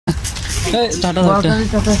Tata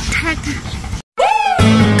tata.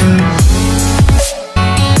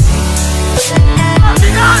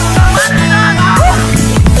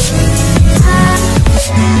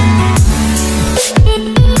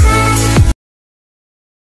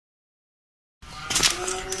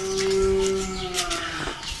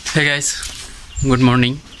 Hey guys, good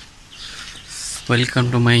morning. Welcome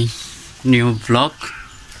to my new vlog.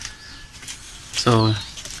 So,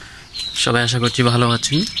 সবাই আশা করছি ভালো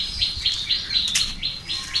আছেন।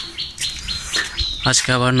 আজকে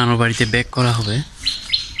আবার নানুর বাড়িতে ব্যাক করা হবে।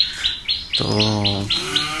 তো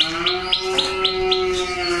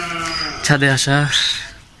ছাদে আসার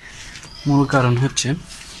মূল কারণ হচ্ছে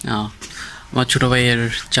আমার ছোটো ভাইয়ের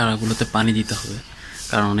চারাগুলোতে পানি দিতে হবে।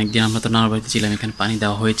 কারণ অনেকদিন আমরা তো নানুর বাড়িতে ছিলাম, এখানে পানি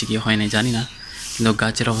দেওয়া হয়েছে কি হয় নাই জানি না, কিন্তু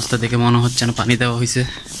গাছের অবস্থা দেখে মনে হচ্ছে না পানি দেওয়া হয়েছে।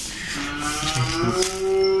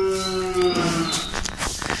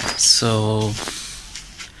 সো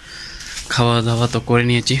খাওয়া দাওয়া তো করে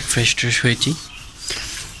নিয়েছি, ফ্রেশ হয়েছি।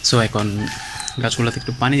 সো এখন গাছগুলোতে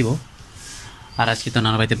একটু পানি দিব। আর আজকে তো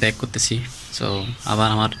নানার বাড়িতে ব্যাক করতেছি। সো আবার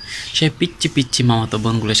আমার সেই পিচ্ছি মামাতো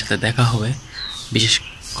বোনগুলোর সাথে দেখা হবে, বিশেষ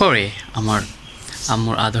করে আমার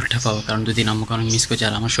আম্মুর আদরটা পাবো। কারণ দুদিন আম্মুকে অনেক মিস করছে।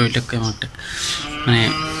 আর আমার শরীরটা কেমন একটা মানে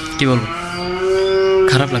কী বলবো,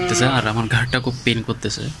 খারাপ লাগতেছে। আর আমার ঘাড়টা খুব পেন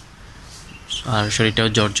করতেছে, আর শরীরটাও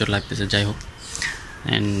জ্বর লাগতেছে। যাই হোক,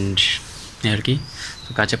 অ্যান্ড আর কি,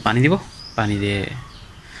 গাছে পানি দিব, পানি দিয়ে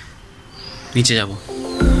নিচে যাব।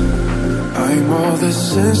 I'm all the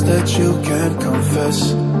sins that you can't confess.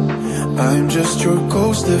 I'm just your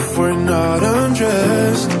ghost if we're not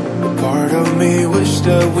undressed. A part of me wish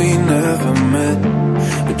that we never met,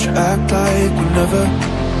 but you act like we never.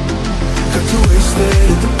 Got too wasted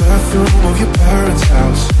in the bathroom of your parents'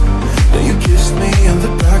 house. Then you kissed me in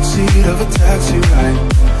the backseat of a taxi ride.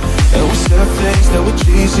 And we said things that were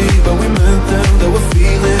cheesy, but we meant them. There were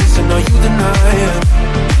feelings, and now you deny it.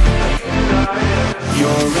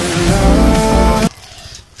 You're in love.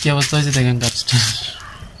 কি অবস্থা হয়েছে দেখেন গাছটা,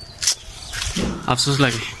 আফসোস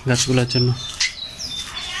লাগে গাছগুলোর জন্য।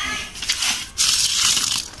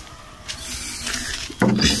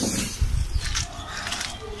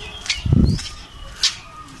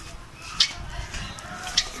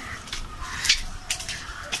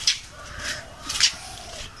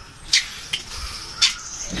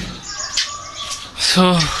 So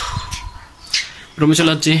রুমে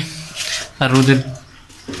চলে যাচ্ছি। আর রোদের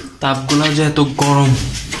তাপগুলো যে এত গরম,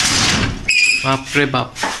 বাপরে বাপ,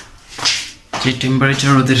 যে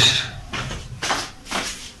টেম্পারেচার ওদের।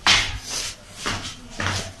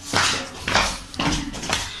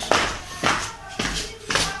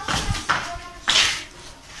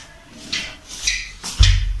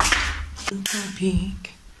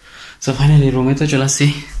 সো ফাইনালি রুমে তো চলে আসছি।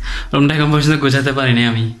 রুমটা এখন পর্যন্ত গোছাতে পারিনি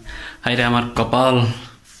আমি। হাইরে আমার কপাল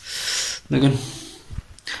দেখুন।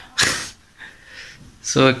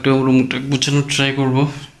 সো একটু রুমটা গুছানোর ট্রাই করবো।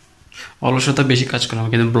 অলসতা বেশি কাজ করলাম,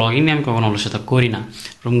 কিন্তু ব্লগিং নিয়ে আমি কখনো অলসতা করি না।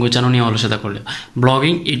 রুম গোছানো নিয়ে অলসতা করলে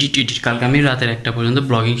ব্লগিং এডিট কালকে আমি রাতের 1টা পর্যন্ত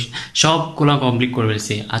ব্লগিং সবগুলো কমপ্লিট করে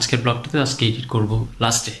ফেলেছি। আজকের ব্লগটাতে আজকে এডিট করবো,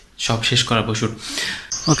 লাস্টে সব শেষ করাবো শুট।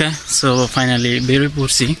 ওকে, সো ফাইনালি বেরোয়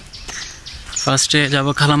পড়ছি। ফার্স্টে যাবো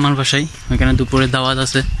খালাম্মার বাসায়, ওইখানে দুপুরে দাওয়াত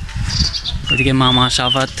আছে। ওইদিকে মামা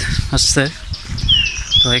সাফাত আসছে,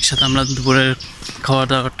 তো একসাথে আমরা দুপুরের খাওয়া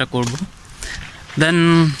দাওয়াটা করবো। দেন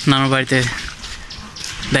নানুর বাড়িতে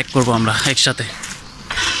ব্যাক করবো আমরা একসাথে।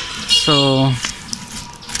 তো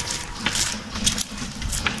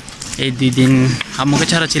এই 2 দিন আম্মুকে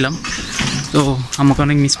ছাড়া ছিলাম, তো আম্মুকে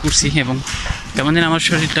অনেক মিস করছি। এবং কেমন দিন আমার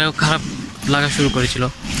শরীরটাও খারাপ লাগা শুরু করেছিল,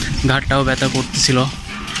 ঘাড়টাও ব্যথা করতেছিল।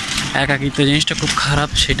 একাকিত্ব জিনিসটা খুব খারাপ,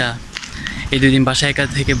 সেটা এই 2 দিন বাসায় একা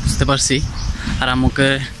থেকে বুঝতে পারছি। আর আম্মুকে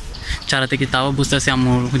ছাড়া থেকে তাও বুঝতে পারছি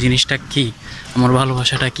আম্মুর জিনিসটা কী, আমার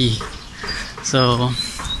ভালোবাসাটা কী। সো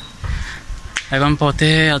এখন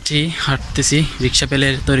পথে আছি, হাঁটতেছি। রিক্সা পেলে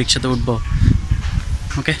তো রিক্সাতে উঠবো।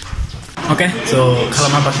 ওকে, সো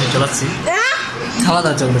খালামার পাশে চলে যাচ্ছি, খাওয়া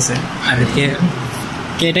দাওয়া চলতেছে। আর কে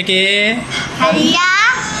এটা কে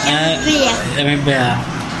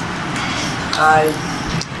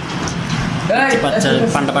বাচ্চা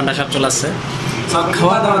পান্ডা সব চলে আসছে। সব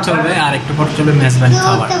খাওয়া দাওয়া চলবে, আর একটু পর চলবে মেজবানি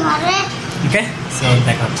খাবার। ওকে, সো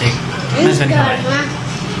দেখা হচ্ছে মেজবানি খাবার।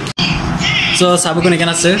 সো সাবুকুন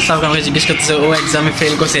এখানে আসছে। সাবুক আমাকে জিজ্ঞেস করতেছে ও এক্সামে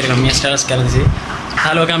ফেল করছে, এরকম আমি স্ট্যাটাস কেন দিয়েছি।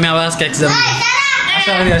 তাহলে ওকে আমি আবার আজকে এক্সাম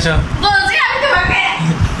আসো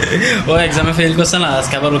ও এক্সামে ফেল করছে না,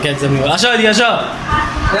 আজকে আবার ওকে এক্সাম নিব। আসো এদিকে আসো,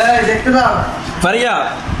 দেখতে দাও পারিয়া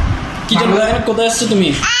কি জন্য কোথায় আসছো তুমি?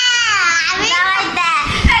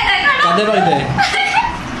 কাদের বাড়িতে?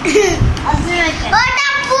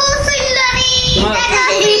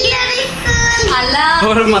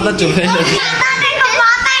 ওর মাথা চলে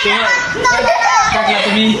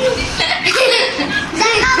তুমি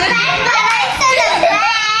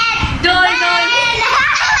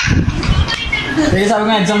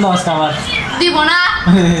এক্সাম দাও খাবার দিব না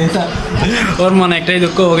ওর মনে একটাই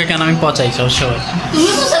দুঃখ ওকে কেন আমি পচাই সবসময়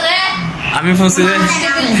আমি ফুসি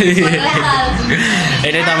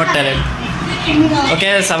এটাই তো আমার ট্যালেন্ট ওকে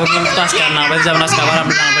সাবক টাস্ক আর না যাবো না খাবার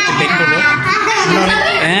আমরা নাম্বারকে বেক করবো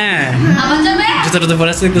হ্যাঁ জুতো টুতো পরে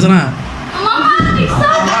আসতে দেখতেছো না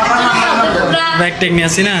ব্যাগ ট্যাগ নিয়ে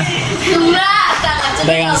আসছি না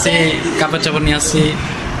ব্যাগ আনছি কাপড় চাপড় নিয়ে আসছি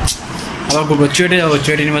আবার করবো চুয়েটে যাবো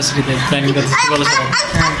চুয়েট ইউনিভার্সিটিতে প্ল্যানিং করতে বলো সবাই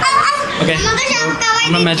ওকে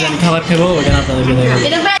আমরা ম্যাচ জানি খাবার খেবো ওখানে আপনাদেরকে দেখাবো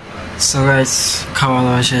সো গাইস খাওয়া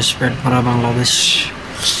দাওয়া শেষ পেট ভরা বাংলাদেশ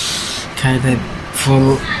খাইতে ফুল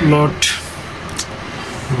লোড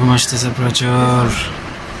ঘুম আসতেছে প্রচুর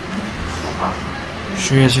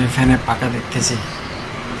শুয়ে শুয়ে ফ্যানে পাকা দেখতেছি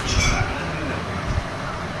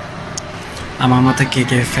আমার মতো কে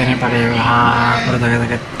কে ফ্যানে পাকা হা করে দেখে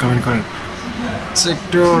দেখে কমেন্ট করেন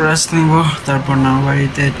একটু রেস্ট নিব তারপর নানা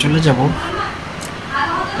বাড়িতে চলে যাব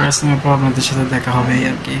রেস্ট নেওয়ার পর আপনাদের সাথে দেখা হবে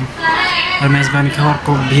আর কি আর মেজবানি খাওয়ার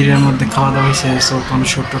খুব ভিড়ের মধ্যে খাওয়া দাওয়া হয়েছে সো কোনো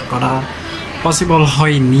শ্যুট করা পসিবল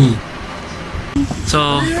হয়নি সো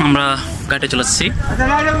আমরা গাড়িতে চলে আসছি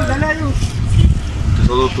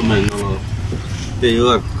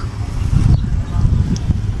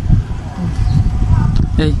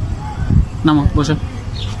এই নামো বসো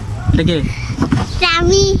এটা কে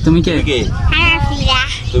তুমি কে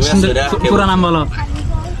পুরা নাম বলো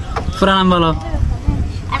পুরা নাম বলো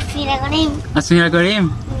আসমিরা করিম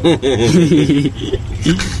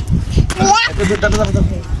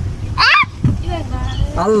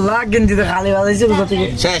আল্লাহ গেঞ্জিতে খালি বাজাইছে কোথা থেকে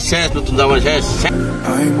শেষ শেষ নতুন জামা শেষ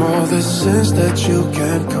I'm all the sins that you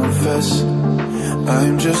can't confess.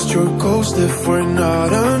 I'm just your ghost if we're not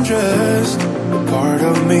undressed. A part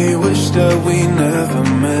of me wish that we never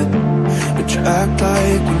met, but you act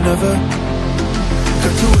like we never.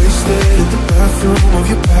 Got too wasted in the bathroom of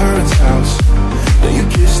your parents' house. Then you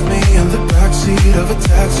kissed me in the backseat of a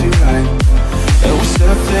taxi ride. And we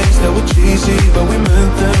said things that were cheesy, but we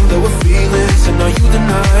meant them. There were feelings, and now you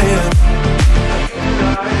deny it.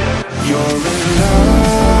 You're in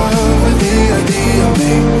love with the idea of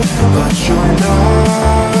me, but you're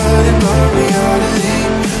not in my reality.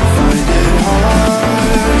 Find it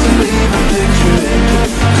hard to leave and picture it,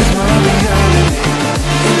 'cause my reality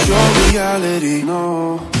ain't your reality, no.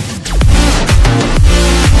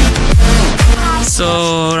 So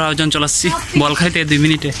Raozan চলে আসছি বল খাইতে 2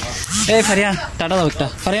 মিনিটে এই Faria tata দাও একটা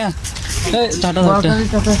ফারিয়া এই tata দাও একটা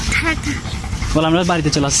বল আমরা বাড়িতে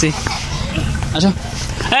চলে আসছি আসো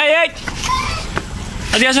এই এই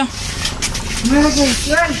আদি আসো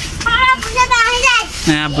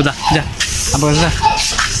হ্যাঁ আব্বু দা যা আব্বু যা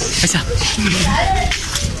আচ্ছা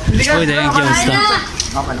ওই দেখেন কি অবস্থা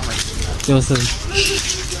কি অবস্থা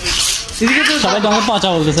সবাই তোমাকে পচা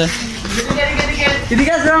বলতেছে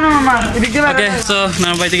ওকে সো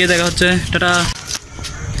নানার বাড়ি থেকে দেখা হচ্ছে টাটা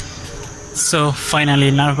সো ফাইনালি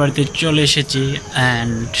নানার বাড়িতে চলে এসেছি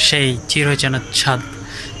অ্যান্ড সেই চিরচেনার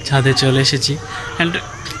ছাদে চলে এসেছি অ্যান্ড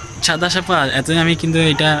ছাদ আসা পর এতদিন আমি কিন্তু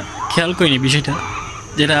এটা খেয়াল করিনি বিষয়টা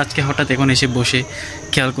যেটা আজকে হঠাৎ এখন এসে বসে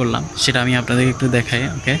খেয়াল করলাম সেটা আমি আপনাদেরকে একটু দেখাই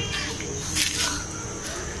ওকে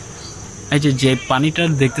এই যে পানিটা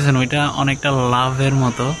দেখতেছেন ওইটা অনেকটা লাভের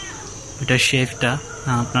মতো ওইটা শেপটা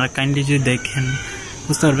আপনারা কাইন্ডলি যদি দেখেন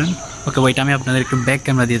বুঝতে পারবেন ওকে ওইটা আমি আপনাদের একটু ব্যাক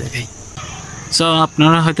ক্যামেরা দিয়ে দেখাই সো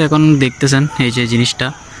আপনারা হয়তো এখন দেখতেছেন এই যে জিনিসটা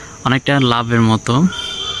অনেকটা লাভের মতো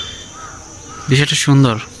বিষয়টা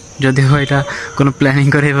সুন্দর যদিও এটা কোনো প্ল্যানিং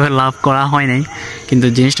করে এভাবে লাভ করা হয় নাই কিন্তু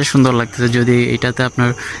জিনিসটা সুন্দর লাগতেছে যদি এটাতে আপনার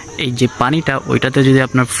এই যে পানিটা ওইটাতে যদি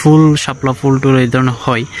আপনার ফুল শাপলা ফুল টুল এই ধরনের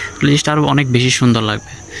হয় তাহলে জিনিসটা আরও অনেক বেশি সুন্দর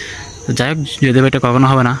লাগবে তো যাই হোক যদিও এটা কখনো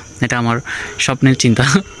হবে না এটা আমার স্বপ্নের চিন্তা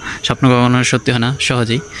স্বপ্ন কখনো সত্যি হয় না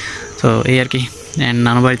সহজেই তো এই আর কি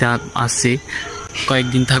নানু বাড়িতে আসছি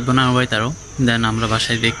কয়েকদিন থাকবো নানু বাড়িতে আরও দেন আমরা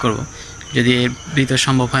বাসায় বেক করবো যদি এর ভিতর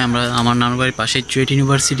সম্ভব হয় আমরা আমার নানুর বাড়ির পাশে চুয়েট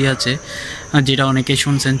ইউনিভার্সিটি আছে যেটা অনেকেই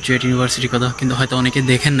শুনছেন চুয়েট ইউনিভার্সিটির কথা কিন্তু হয়তো অনেকে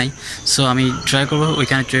দেখেন নাই সো আমি ট্রাই করবো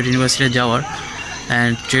ওইখানে চুয়েট ইউনিভার্সিটি যাওয়ার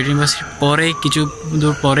অ্যান্ড চুয়েট ইউনিভার্সিটির পরে কিছু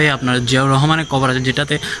দূর পরে আপনার জিয়াউর রহমানের কবর আছে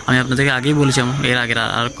যেটাতে আমি আপনাদেরকে আগেই বলেছিলাম এর আগের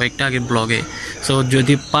আর কয়েকটা আগের ব্লগে সো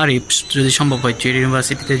যদি পারি যদি সম্ভব হয় চুয়েট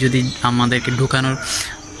ইউনিভার্সিটিতে যদি আমাদেরকে ঢুকানোর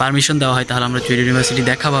পারমিশন দেওয়া হয় তাহলে আমরা চুয়েট ইউনিভার্সিটি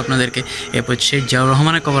দেখাবো আপনাদেরকে এরপর সেই জিয়াউর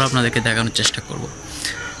রহমানের কবর আপনাদেরকে দেখানোর চেষ্টা করব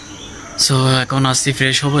সো এখন আসছি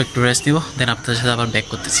ফ্রেশ হবো একটু রেস্ট নিব দেন আপনাদের সাথে আবার ব্যাক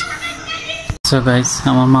করতেছি সো গাইস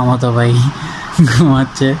আমার মামাতো ভাই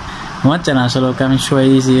ঘুমাচ্ছে না আসলে ওকে আমি শুয়ে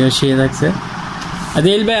দিয়েছি ও শুয়ে থাকছে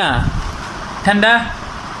দিল ভাইয়া ঠান্ডা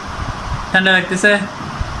ঠান্ডা লাগতেছে?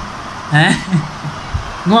 হ্যাঁ,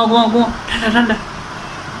 ঘুমা ঘুমা ঘুমা, ঠান্ডা ঠান্ডা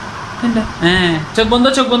ঠান্ডা। হ্যাঁ, চোখ বন্ধ,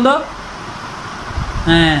 চোখ বন্ধ।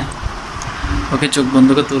 হ্যাঁ, ওকে চোখ বন্ধ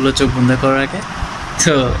করতে হলো, চোখ বন্ধ করার আগে।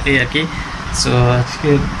 তো এই আর কি। সো আজকে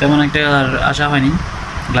তেমন একটা আর আসা হয়নি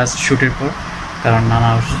লাস্ট শ্যুটের পর, কারণ নানা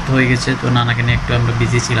অসুস্থ হয়ে গেছে, তো নানাকে নিয়ে একটু আমরা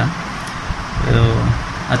বিজি ছিলাম। তো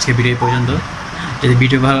আজকে ভিডিও পর্যন্ত। যদি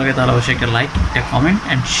ভিডিও ভালো লাগে তাহলে অবশ্যই একটা লাইক, একটা কমেন্ট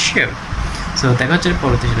অ্যান্ড শেয়ার। সো দেখা হচ্ছে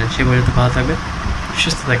পরবর্তী ছিল, সে পর্যন্ত ভালো থাকবে,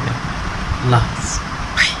 সুস্থ থাকবে। আল্লাহ হাফেজ।